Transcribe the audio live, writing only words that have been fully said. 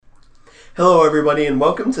Hello, everybody, and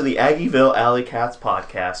welcome to the Aggieville Alley Cats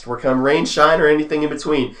podcast, where come rain, shine, or anything in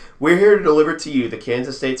between, we're here to deliver to you the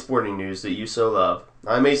Kansas State sporting news that you so love.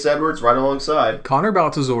 I'm Ace Edwards, right alongside Connor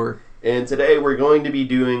Baltazar. And today we're going to be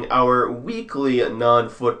doing our weekly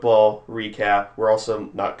non-football recap. We're also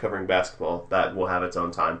not covering basketball. That will have its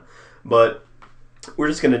own time. But we're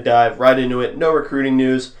just going to dive right into it. No recruiting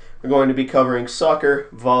news. We're going to be covering soccer,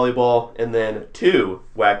 volleyball, and then 2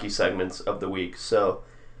 wacky segments of the week. So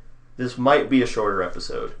this might be a shorter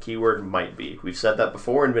episode. Keyword might be. We've said that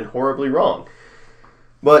before and been horribly wrong.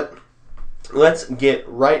 But let's get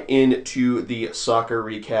right into the soccer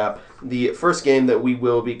recap. The first game that we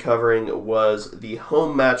will be covering was the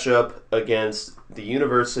home matchup against the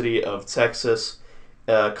University of Texas.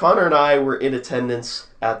 Connor and I were in attendance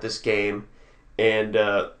at this game, and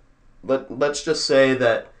let's just say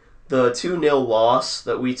that the 2-0 loss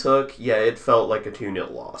that we took, it felt like a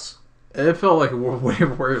 2-0 loss. It felt like way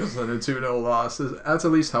worse than a 2-0 loss. That's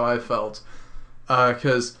at least how I felt.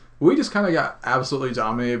 Because we just kind of got absolutely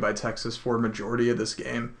dominated by Texas for a majority of this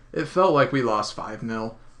game. It felt like we lost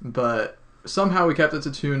 5-0, but somehow we kept it to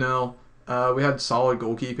 2-0. We had solid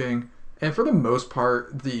goalkeeping, and for the most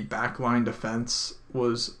part, the backline defense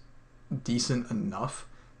was decent enough,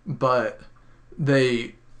 but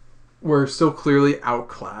they were still clearly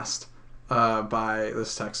outclassed by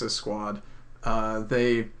this Texas squad.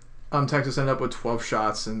 Texas ended up with 12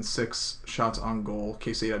 shots and 6 shots on goal.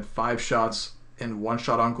 K-State had 5 shots and 1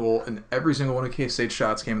 shot on goal, and every single one of K-State's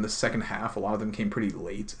shots came in the second half. A lot of them came pretty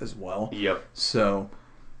late as well. Yep. So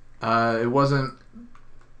it wasn't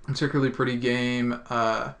a particularly pretty game.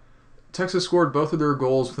 Texas scored both of their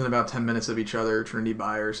goals within about 10 minutes of each other. Trinity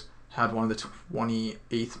Byers had one in the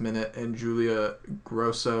 28th minute, and Julia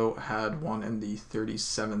Grosso had one in the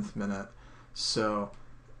 37th minute. So,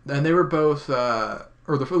 and they were both,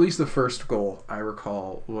 at least the first goal I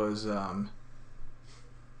recall was, it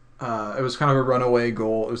was kind of a runaway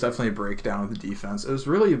goal. It was definitely a breakdown of the defense. It was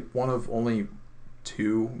really one of only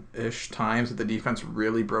 2-ish times that the defense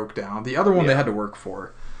really broke down. The other one they had to work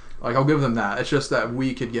for. Like, I'll give them that. It's just that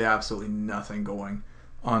we could get absolutely nothing going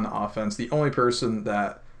on offense. The only person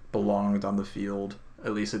that belonged on the field,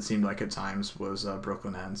 at least it seemed like at times, was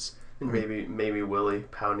Brooklyn Hens. And maybe Willie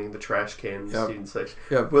pounding the trash can in the student section.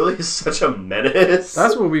 Yep. Willie is such a menace.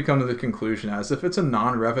 That's what we come to the conclusion as. If it's a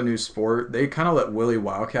non-revenue sport, they kind of let Willie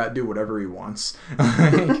Wildcat do whatever he wants.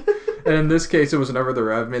 And in this case, it was whenever the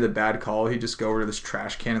ref made a bad call, he'd just go over to this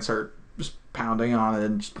trash can and start just pounding on it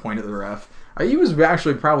and just point at the ref. He was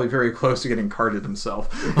actually probably very close to getting carded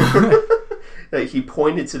himself. He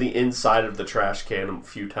pointed to the inside of the trash can a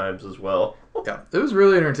few times as well. Yeah, it was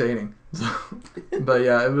really entertaining. But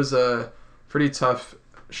yeah, it was a pretty tough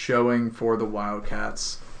showing for the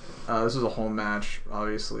Wildcats. This was a home match,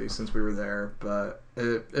 obviously, since we were there, but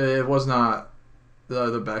it was not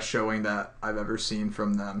the best showing that I've ever seen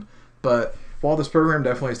from them. But while this program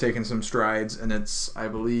definitely has taken some strides, and it's, I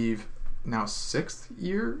believe, now 6th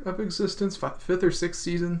year of existence, 5th or 6th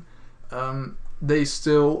season, they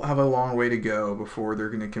still have a long way to go before they're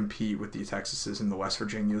going to compete with the Texases and the West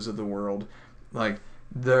Virginias of the world. Like,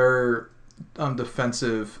 their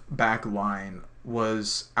defensive back line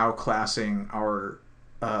was outclassing our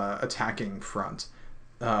attacking front,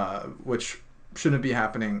 which shouldn't be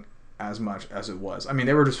happening as much as it was. I mean,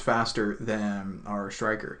 they were just faster than our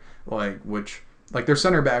striker, like their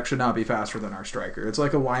center back should not be faster than our striker. It's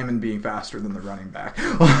like a lineman being faster than the running back.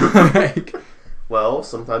 Well,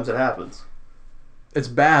 sometimes it happens. It's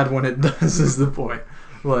bad when it does, is the point.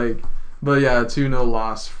 But yeah, 2-0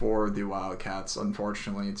 loss for the Wildcats,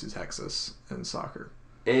 unfortunately, to Texas in soccer.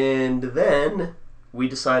 And then we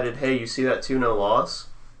decided, hey, you see that 2-0 loss?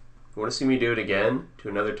 You want to see me do it again to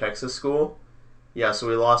another Texas school? Yeah, so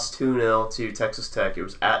we lost 2-0 to Texas Tech. It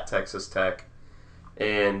was at Texas Tech.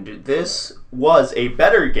 And this was a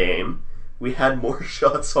better game. We had more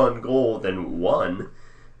shots on goal than one.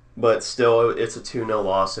 But still, it's a 2-0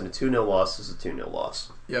 loss, and a 2-0 loss is a 2-0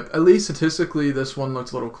 loss. Yep, at least statistically, this one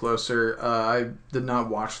looks a little closer. I did not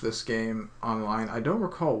watch this game online. I don't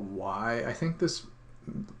recall why. I think this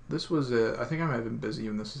was it. I think I might have been busy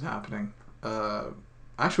when this was happening.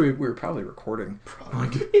 Actually, we were probably recording.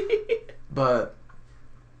 But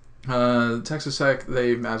Texas Tech,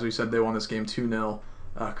 as we said, they won this game 2-0.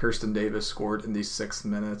 Kirsten Davis scored in the 6th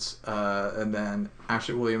minute, and then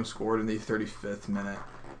Ashley Williams scored in the 35th minute.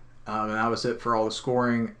 And that was it for all the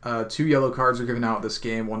scoring. 2 yellow cards were given out this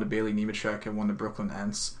game, one to Bailey Nemechek and one to Brooklyn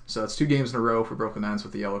Hens. So that's 2 games in a row for Brooklyn Hens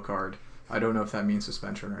with the yellow card. I don't know if that means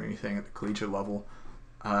suspension or anything at the collegiate level.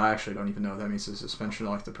 I actually don't even know if that means a suspension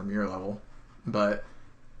like the premier level. But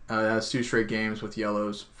that's 2 straight games with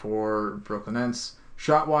yellows for Brooklyn Hens.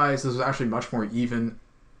 Shot wise, this was actually much more even.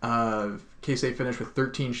 K-State finished with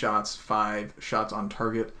 13 shots, 5 shots on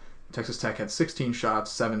target. Texas Tech had 16 shots,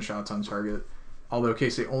 7 shots on target. Although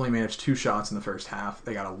K-State only managed 2 shots in the first half,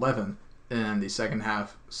 they got 11 in the second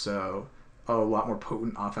half, so a lot more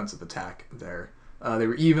potent offensive attack there. They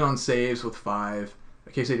were even on saves with 5.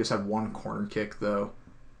 K-State just had 1 corner kick, though.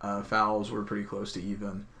 Fouls were pretty close to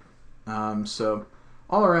even. So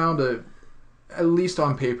all around, at least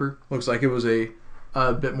on paper, looks like it was a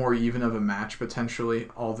bit more even of a match potentially,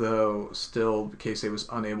 although still K-State was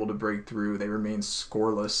unable to break through. They remained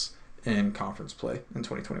scoreless in conference play in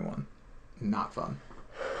 2021. Not fun.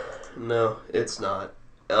 No, it's not.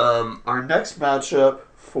 Our next matchup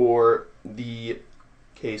for the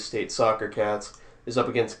K-State Soccer Cats is up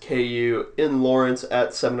against KU in Lawrence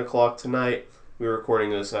at 7 o'clock tonight. We're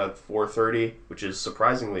recording this at 4:30, which is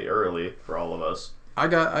surprisingly early for all of us. I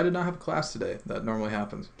did not have a class today. That normally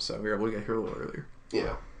happens, so we were able to get here a little earlier.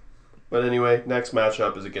 Yeah. But anyway, next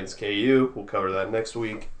matchup is against KU. We'll cover that next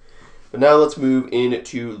week. But now let's move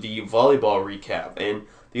into the volleyball recap. And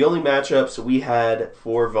the only matchups we had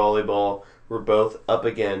for volleyball were both up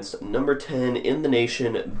against number 10 in the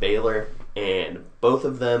nation, Baylor, and both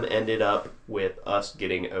of them ended up with us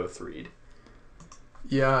getting 0-3'd.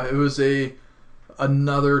 Yeah, it was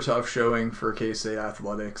another tough showing for K-State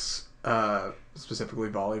athletics, specifically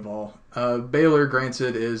volleyball. Baylor,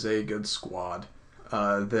 granted, is a good squad.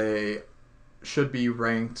 They should be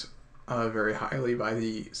ranked very highly by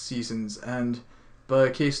the season's end,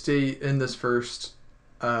 but K-State in this first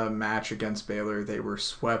match against Baylor, they were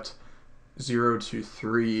swept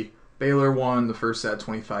 0-3. Baylor won the first set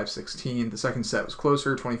 25-16. The second set was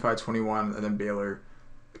closer, 25-21, and then Baylor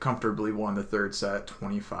comfortably won the third set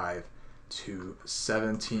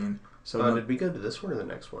 25-17. So did we go to this one or the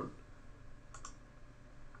next one?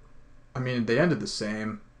 I mean, they ended the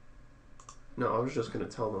same. No, I was just going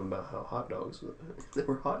to tell them about how there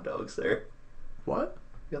were hot dogs there. What?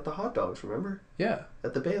 You got the hot dogs, remember? Yeah.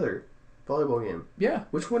 At the Baylor volleyball game. Yeah.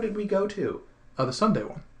 Which one did we go to? The Sunday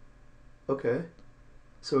one. Okay.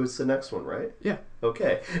 So it's the next one, right? Yeah.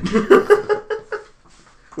 Okay.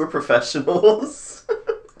 We're professionals.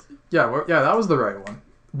 Yeah, that was the right one.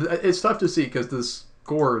 It's tough to see because the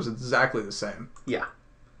score is exactly the same. Yeah.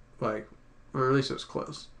 Or at least it was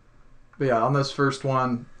close. But yeah, on this first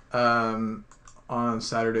one, on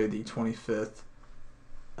Saturday the 25th,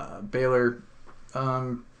 Baylor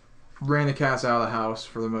ran the Cats out of the house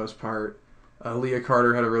for the most part. Leah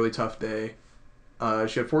Carter had a really tough day.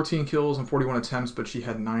 She had 14 kills and 41 attempts, but she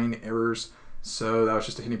had 9 errors, so that was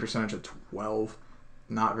just a hitting percentage of 12.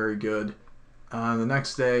 Not very good. The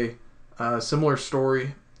next day, similar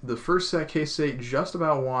story. The first set, K-State just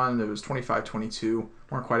about won. It was 25-22.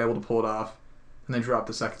 Weren't quite able to pull it off. And they dropped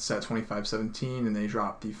the second set 25-17, and they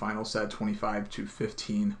dropped the final set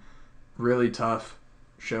 25-15. Really tough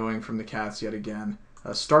showing from the Cats yet again.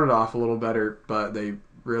 Started off a little better, but they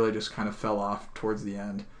really just kind of fell off towards the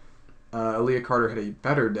end. Aaliyah Carter had a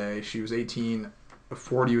better day. She was 18 of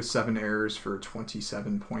 40 with 7 errors for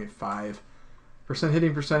 27.5%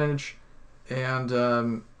 hitting percentage.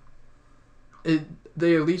 And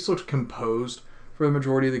they at least looked composed for the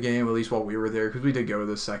majority of the game, at least while we were there, because we did go to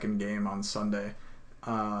the second game on Sunday.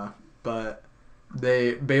 But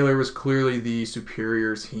Baylor was clearly the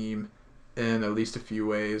superior team in at least a few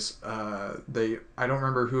ways. I don't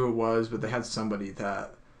remember who it was, but they had somebody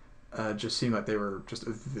that just seemed like they were just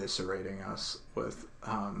eviscerating us with.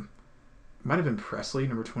 Might have been Presley,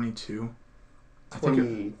 number 22.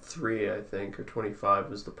 23, I think, or 25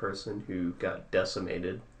 was the person who got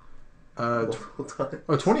decimated.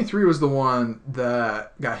 23 was the one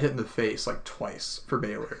that got hit in the face like twice for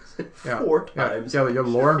Baylor. Yeah. 4 times. Yeah,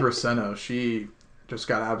 Lauren Braceno, she just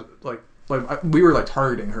got out like we were like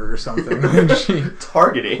targeting her or something. And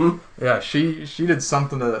targeting? Yeah, she did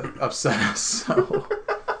something to upset us. So.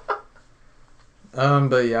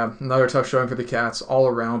 But yeah, another tough showing for the Cats. All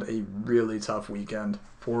around a really tough weekend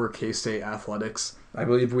for K-State athletics. I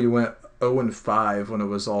believe we went 0-5 when it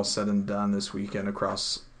was all said and done this weekend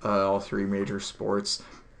across all 3 major sports.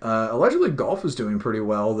 Allegedly, golf is doing pretty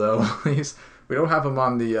well, though. At least we don't have them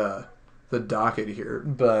on the docket here,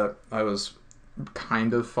 but I was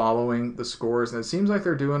kind of following the scores, and it seems like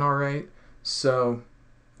they're doing all right. So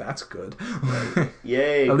that's good.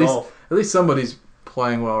 Yay, golf. At least somebody's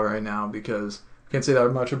playing well right now, because I can't say that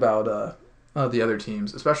much about the other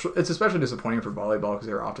teams. It's especially disappointing for volleyball because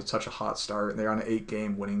they were off to such a hot start, and they're on an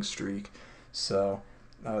 8-game winning streak. So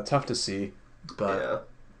tough to see, but yeah.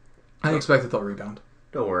 I expect that they'll rebound.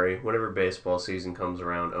 Don't worry. Whenever baseball season comes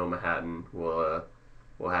around, Manhattan will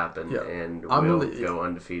will happen, Yeah. and I'm we'll really- go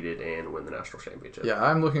undefeated and win the national championship. Yeah,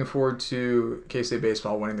 I'm looking forward to K-State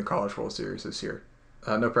baseball winning the College World Series this year.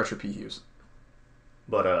 No pressure, P. Hughes.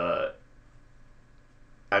 But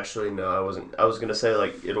actually, no, I wasn't. I was gonna say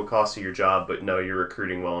like it'll cost you your job, but no, you're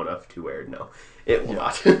recruiting well enough to where no, it will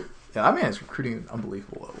not. Yeah, that man is recruiting at an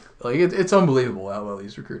unbelievable level. Like it's unbelievable how well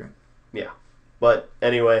he's recruiting. But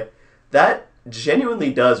anyway, that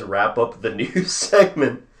genuinely does wrap up the news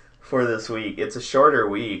segment for this week. It's a shorter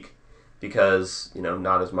week because,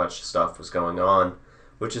 not as much stuff was going on,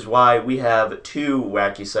 which is why we have 2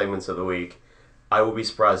 wacky segments of the week. I will be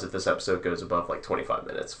surprised if this episode goes above like 25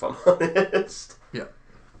 minutes, if I'm honest. Yeah.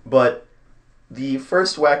 But the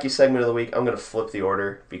first wacky segment of the week, I'm going to flip the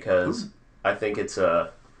order because I think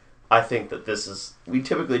I think that this is... We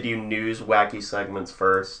typically do news wacky segments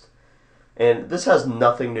first. And this has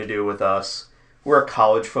nothing to do with us. We're a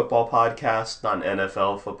college football podcast, not an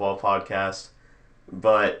NFL football podcast.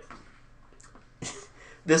 But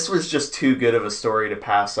this was just too good of a story to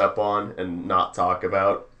pass up on and not talk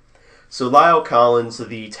about. So Lyle Collins,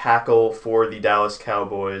 the tackle for the Dallas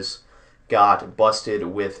Cowboys, got busted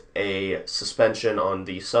with a suspension on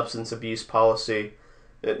the substance abuse policy.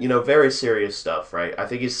 Very serious stuff, right? I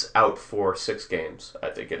think he's out for 6 games, I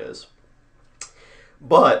think it is.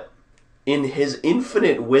 But in his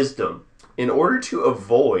infinite wisdom, in order to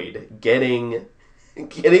avoid getting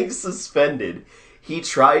suspended, he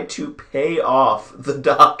tried to pay off the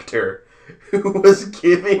doctor who was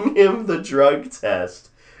giving him the drug test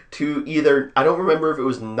to either, I don't remember if it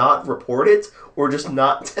was not report it or just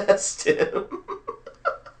not test him.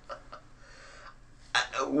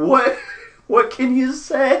 What can you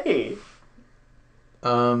say?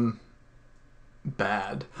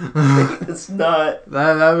 Bad. It's not...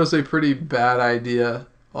 That was a pretty bad idea,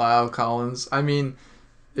 Lyle Collins. I mean,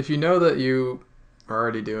 if you know that you are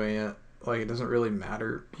already doing it, it doesn't really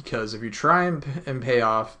matter, because if you try and pay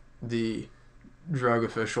off the drug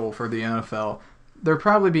official for the NFL, they're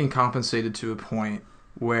probably being compensated to a point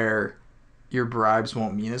where your bribes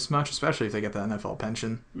won't mean as much, especially if they get the NFL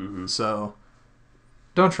pension. Mm-hmm. So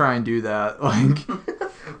don't try and do that.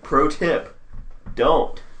 Pro tip,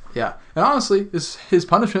 don't. Yeah, and honestly, his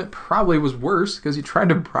punishment probably was worse because he tried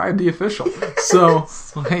to bribe the official. So,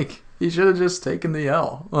 he should have just taken the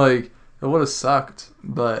L. It would have sucked,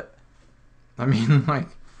 but, I mean,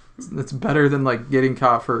 it's better than, getting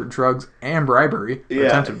caught for drugs and bribery. Yeah.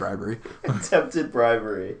 Attempted bribery. Attempted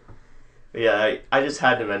bribery. Yeah, I just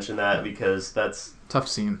had to mention that because that's... Tough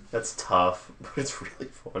scene. That's tough, but it's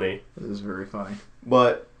really funny. It is very funny.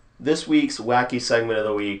 But this week's wacky segment of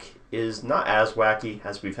the week is not as wacky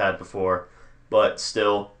as we've had before, but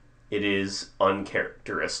still, it is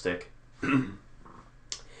uncharacteristic.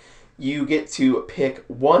 You get to pick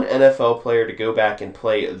one NFL player to go back and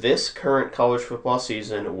play this current college football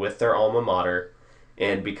season with their alma mater,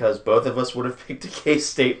 and because both of us would have picked a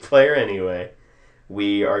K-State player anyway,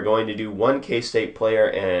 we are going to do one K-State player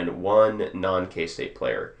and one non-K-State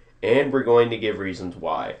player, and we're going to give reasons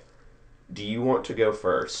why. Do you want to go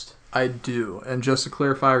first? I do. And just to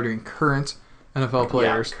clarify, we're doing current NFL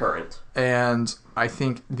players. Yeah, current. And I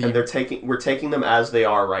think we're taking them as they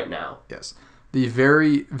are right now. Yes. The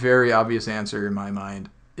very, very obvious answer in my mind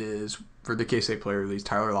is for the K-State player, at least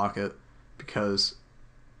Tyler Lockett, because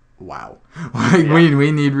wow.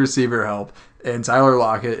 We need receiver help. And Tyler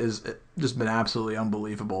Lockett has just been absolutely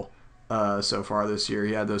unbelievable so far this year.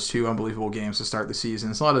 He had those 2 unbelievable games to start the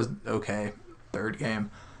season. It's not his okay 3rd game,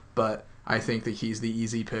 but I think that he's the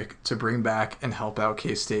easy pick to bring back and help out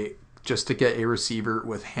K-State just to get a receiver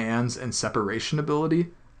with hands and separation ability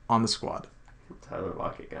on the squad. Tyler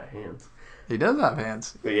Lockett got hands. He does have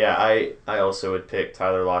hands. But yeah, I also would pick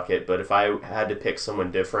Tyler Lockett, but if I had to pick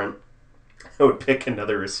someone different, I would pick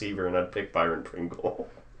another receiver, and I'd pick Byron Pringle.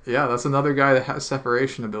 Yeah, that's another guy that has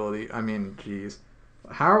separation ability. I mean, geez.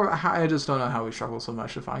 How I just don't know how we struggle so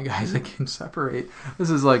much to find guys that can separate. This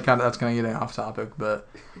is that's kind of getting off topic, but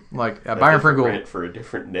Byron Pringle rant for a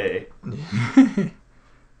different day.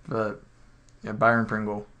 But yeah, Byron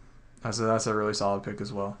Pringle, that's a really solid pick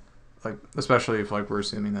as well. Especially if we're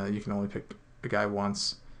assuming that you can only pick a guy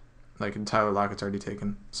once, and Tyler Lockett's already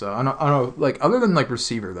taken. So I don't know. Other than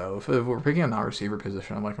receiver though, if we're picking a non-receiver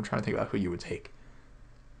position, I'm trying to think about who you would take.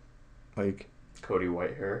 Cody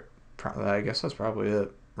Whitehair. I guess that's probably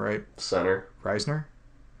it, right? Center. Reisner?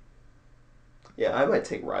 Yeah, I might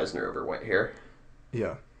take Reisner over Whitehair.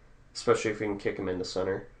 Yeah. Especially if we can kick him into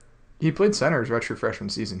center. He played center his redshirt freshman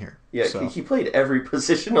season here. Yeah, so. He played every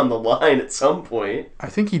position on the line at some point. I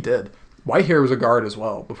think he did. Whitehair was a guard as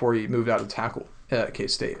well before he moved out to tackle at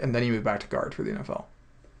K-State, and then he moved back to guard for the NFL.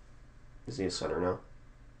 Is he a center now?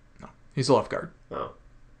 No. He's a left guard. Oh.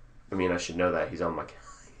 I mean, I should know that. He's on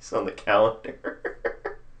the calendar.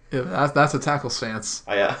 Yeah, that's a tackle stance.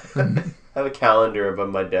 I have a calendar above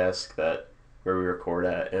my desk where we record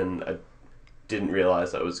at, and I didn't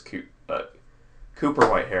realize that was Cooper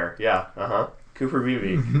Whitehair. Yeah, Cooper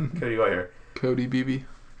Beebe. Cody Whitehair. Cody Beebe.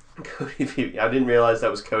 Cody Beebe. I didn't realize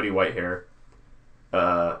that was Cody Whitehair.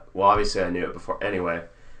 Well, obviously I knew it before. Anyway.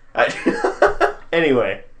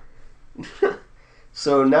 Anyway.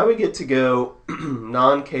 So now we get to go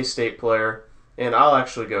non-K-State player, and I'll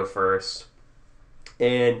actually go first.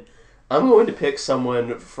 And I'm going to pick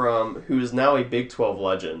someone who is now a Big 12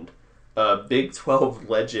 legend. Big 12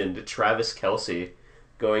 legend Travis Kelce,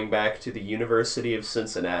 going back to the University of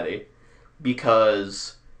Cincinnati.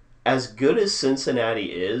 Because as good as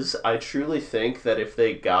Cincinnati is, I truly think that if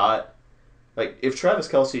Travis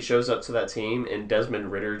Kelce shows up to that team and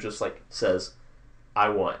Desmond Ridder just says, I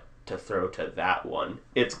want to throw to that one,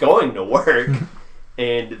 it's going to work.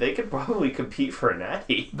 And they could probably compete for a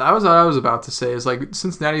natty. That was what I was about to say. Is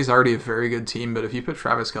Cincinnati's already a very good team, but if you put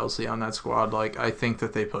Travis Kelce on that squad, I think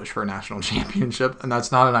that they push for a national championship, and that's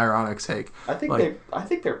not an ironic take. I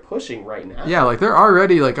think they're pushing right now. Yeah, they're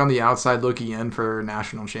already on the outside looking in for a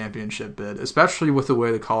national championship bid, especially with the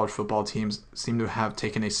way the college football teams seem to have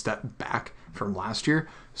taken a step back from last year.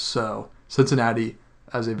 So Cincinnati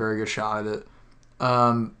has a very good shot at it.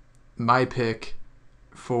 My pick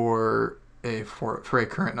for a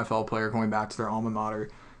current NFL player going back to their alma mater,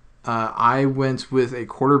 I went with a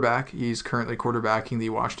quarterback. He's currently quarterbacking the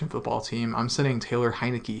Washington football team. I'm sending Taylor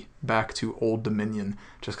Heineke back to Old Dominion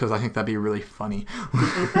just because I think that'd be really funny.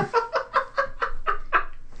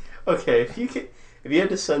 Okay, if you had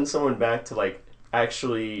to send someone back to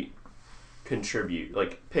actually contribute,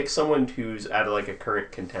 pick someone who's at a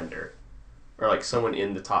current contender, or someone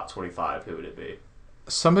in the top 25, who would it be?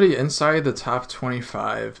 Somebody inside the top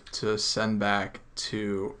 25 to send back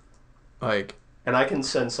to, And I can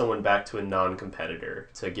send someone back to a non-competitor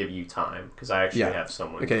to give you time, because I actually have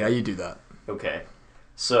someone. Okay, yeah, you do that. Okay.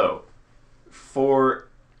 So, for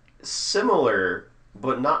similar,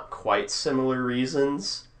 but not quite similar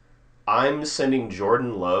reasons, I'm sending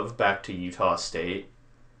Jordan Love back to Utah State,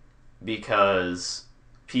 because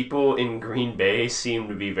people in Green Bay seem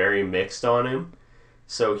to be very mixed on him.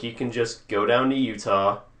 So he can just go down to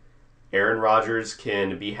Utah. Aaron Rodgers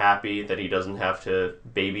can be happy that he doesn't have to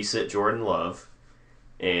babysit Jordan Love.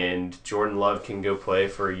 And Jordan Love can go play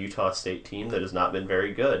for a Utah State team that has not been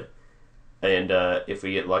very good. And if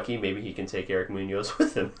we get lucky, maybe he can take Eric Munoz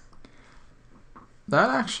with him. That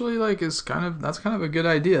actually that's kind of a good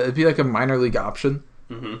idea. It'd be a minor league option.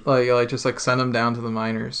 Mm-hmm. Just send him down to the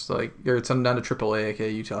minors, or send him down to AAA,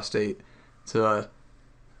 aka Utah State, to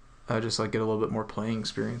just get a little bit more playing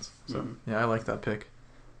experience. So yeah, I like that pick.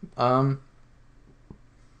 On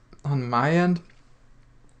my end,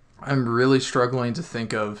 I'm really struggling to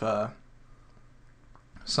think of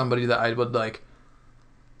somebody that I would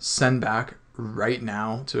send back right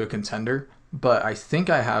now to a contender, but I think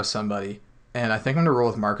I have somebody, and I think I'm gonna roll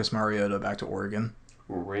with Marcus Mariota back to Oregon.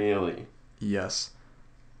 Really? Yes.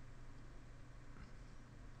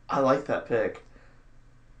 I like that pick.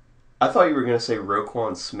 I thought you were going to say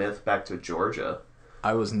Roquan Smith back to Georgia.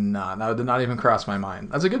 I was not. That did not even cross my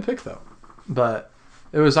mind. That's a good pick, though. But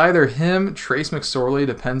it was either him, Trace McSorley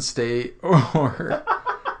to Penn State, or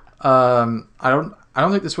I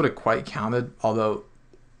don't think this would have quite counted, although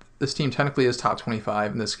this team technically is top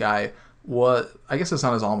 25, and this guy I guess it's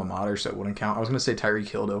not his alma mater, so it wouldn't count. I was going to say Tyreek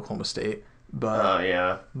Hill to Oklahoma State, but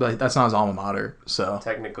yeah. But that's not his alma mater, so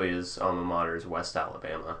technically his alma mater is West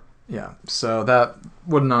Alabama. Yeah, so that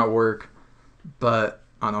would not work. But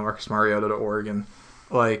I don't know, Marcus Mariota to Oregon,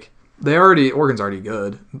 Oregon's already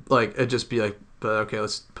good. It'd just be but okay,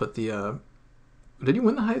 let's put the. Did he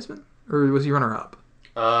win the Heisman, or was he runner up?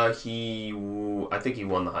 I think he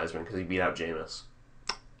won the Heisman because he beat out Jameis.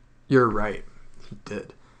 You're right, he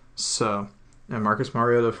did. So, and Marcus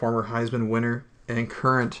Mariota, former Heisman winner and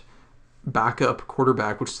current backup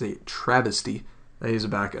quarterback, which is a travesty that he's a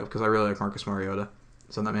backup because I really like Marcus Mariota.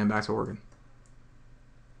 Send that man back to Oregon.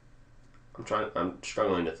 I'm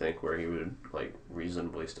struggling to think where he would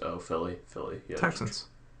reasonably. Philly. Yeah. Texans.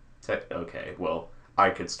 Okay, well, I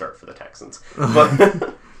could start for the Texans,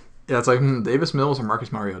 but yeah, it's Davis Mills or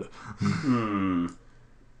Marcus Mariota.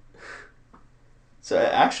 So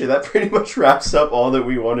actually, that pretty much wraps up all that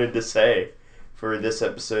we wanted to say for this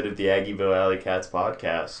episode of the Aggieville Alley Cats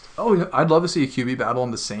podcast. Oh, I'd love to see a QB battle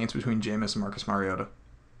on the Saints between Jameis and Marcus Mariota.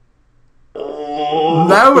 Oh,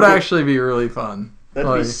 that would actually be really fun.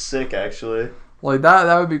 That'd be sick, actually.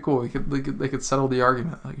 That would be cool. They could settle the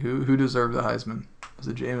argument. Who deserved the Heisman? Was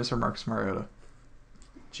it Jameis or Marcus Mariota?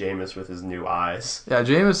 Jameis with his new eyes. Yeah,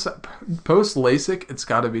 Jameis, post LASIK, it's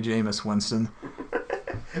got to be Jameis Winston.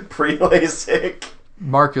 Pre-LASIK.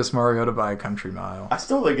 Marcus Mariota by a country mile. I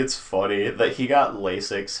still think it's funny that he got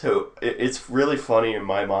LASIK. So it's really funny in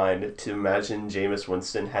my mind to imagine Jameis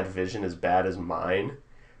Winston had vision as bad as mine.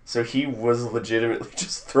 So he was legitimately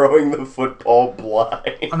just throwing the football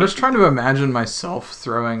blind. I'm just trying to imagine myself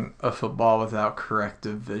throwing a football without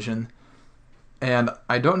corrective vision. And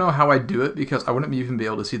I don't know how I'd do it because I wouldn't even be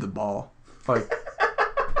able to see the ball. Like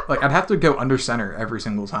I'd have to go under center every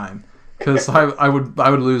single time. Because I would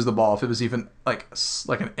lose the ball if it was even like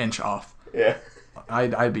an inch off. Yeah.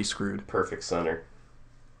 I'd be screwed. Perfect center.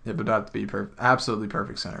 It would have to be absolutely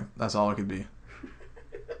perfect center. That's all it could be.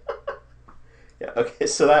 Yeah. Okay.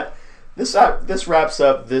 So this wraps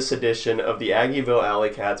up this edition of the Aggieville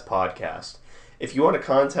Alley Cats podcast. If you want to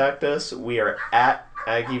contact us, we are at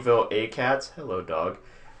Aggieville ACats. Hello, dog.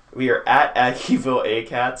 We are at Aggieville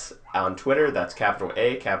ACats on Twitter. That's capital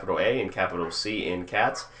A, and capital C in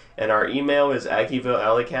cats. And our email is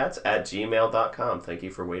aggievillealleycats@gmail.com. Thank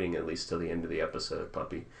you for waiting at least till the end of the episode,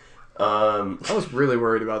 puppy. I was really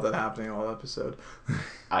worried about that happening all episode.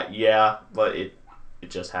 Yeah, but it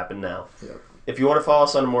just happened now. Yep. If you want to follow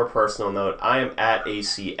us on a more personal note, I am at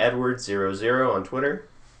ACEdwards00 on Twitter.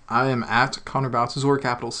 I am at Connor Baltazar,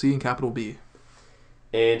 capital C and capital B.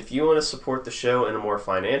 And if you want to support the show in a more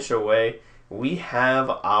financial way, we have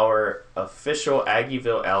our official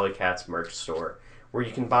Aggieville Alley Cats merch store, where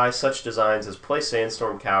you can buy such designs as Play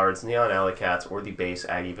Sandstorm Cowards, Neon Alley Cats, or the base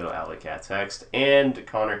Aggieville Alley Cat text. And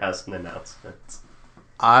Connor has an announcement.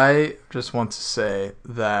 I just want to say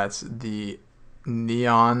that the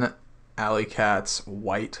Neon Alley Cats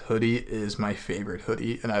white hoodie is my favorite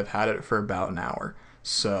hoodie, and I've had it for about an hour.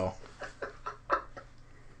 So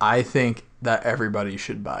I think that everybody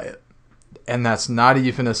should buy it. And that's not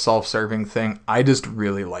even a self-serving thing. I just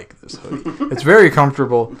really like this hoodie. It's very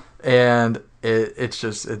comfortable, and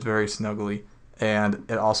it's very snuggly, and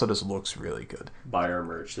it also just looks really good. Buy our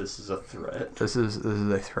merch. This is a threat. This is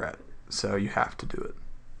a threat, so you have to do it.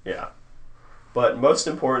 Yeah. But most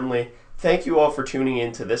importantly, thank you all for tuning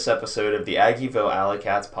in to this episode of the Aggieville Alley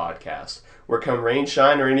Cats podcast, where come rain,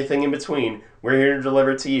 shine, or anything in between, we're here to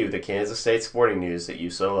deliver to you the Kansas State sporting news that you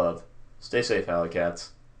so love. Stay safe, Alley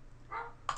Cats.